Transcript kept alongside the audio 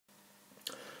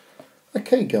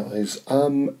Okay guys,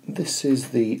 this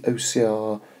is the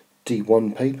OCR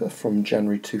D1 paper from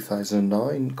January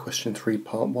 2009, question 3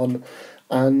 part 1,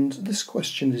 and this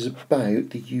question is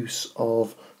about the use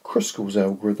of Kruskal's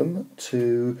algorithm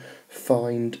to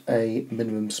find a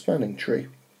minimum spanning tree.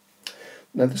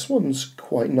 Now this one's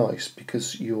quite nice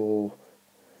because we're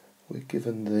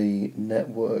given the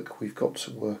network we've got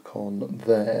to work on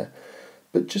there,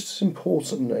 but just as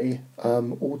importantly,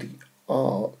 all the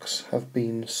arcs have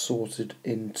been sorted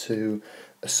into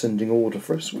ascending order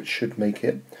for us, which should make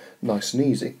it nice and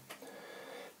easy.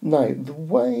 Now, the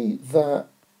way that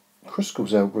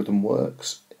Kruskal's algorithm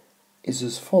works is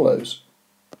as follows.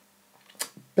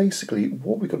 Basically,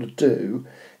 what we've got to do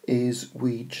is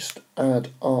we just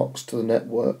add arcs to the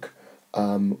network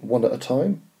one at a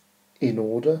time, in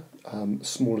order,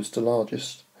 smallest to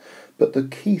largest. But the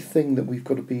key thing that we've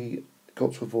got to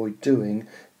avoid doing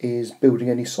is building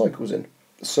any cycles in.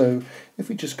 So if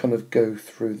we just kind of go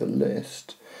through the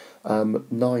list,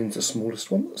 9's the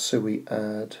smallest one, so we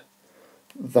add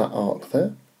that arc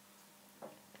there,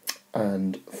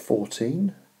 and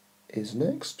 14 is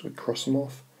next. We cross them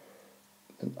off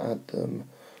and add them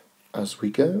as we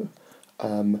go.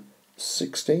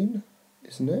 16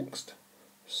 is next,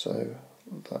 so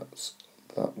that's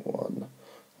that one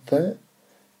there.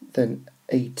 Then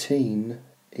 18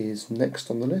 is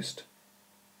next on the list,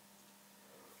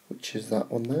 which is that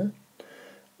one there,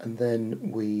 and then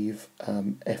we've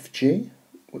FG,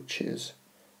 which is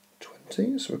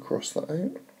 20, so we'll cross that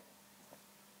out,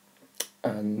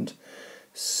 and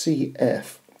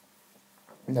CF.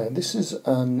 Now this is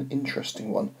an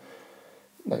interesting one.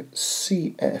 Now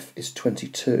CF is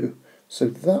 22, so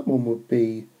that one would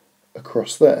be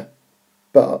across there,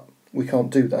 but we can't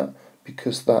do that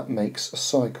because that makes a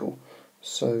cycle.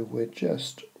 So we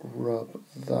just rub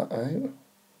that out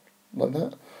like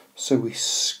that. So we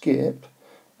skip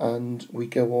and we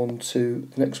go on to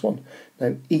the next one.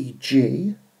 Now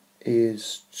EG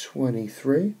is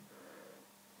 23,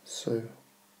 so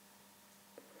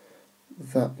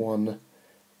that one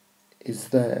is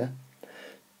there.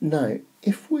 Now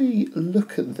if we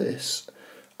look at this,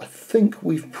 I think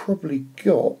we've probably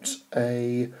got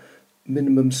a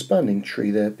minimum spanning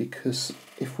tree there, because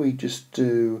if we just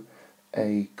do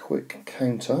a quick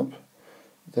count up,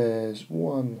 there's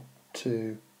 1,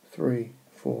 2, 3,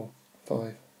 4,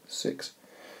 5, 6,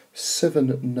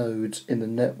 7 nodes in the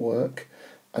network,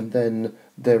 and then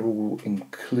they're all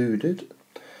included.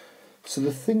 So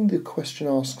the thing the question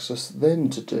asks us then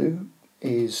to do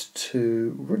is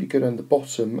to really go down the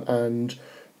bottom and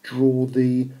draw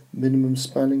the minimum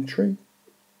spanning tree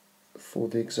for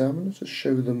the examiner to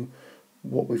show them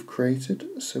what we've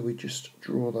created. So we just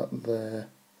draw that there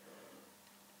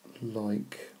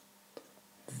like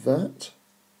that.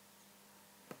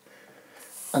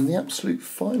 And the absolute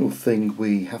final thing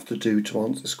we have to do to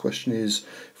answer this question is,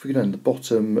 if we go down the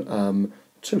bottom,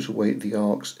 total weight of the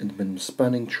arcs in the minimum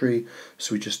spanning tree,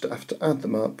 so we just have to add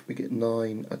them up. We get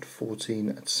 9, add 14,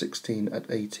 add 16, add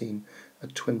 18,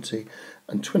 add 20,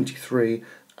 and 23,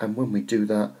 and when we do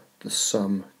that, the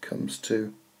sum comes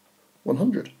to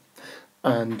 100.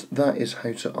 And that is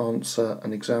how to answer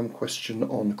an exam question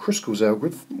on Kruskal's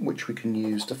algorithm, which we can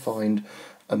use to find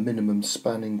a minimum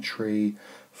spanning tree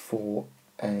for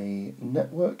a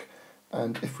network.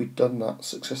 And if we'd done that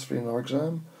successfully in our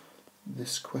exam,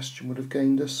 this question would have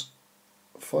gained us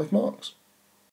 5 marks.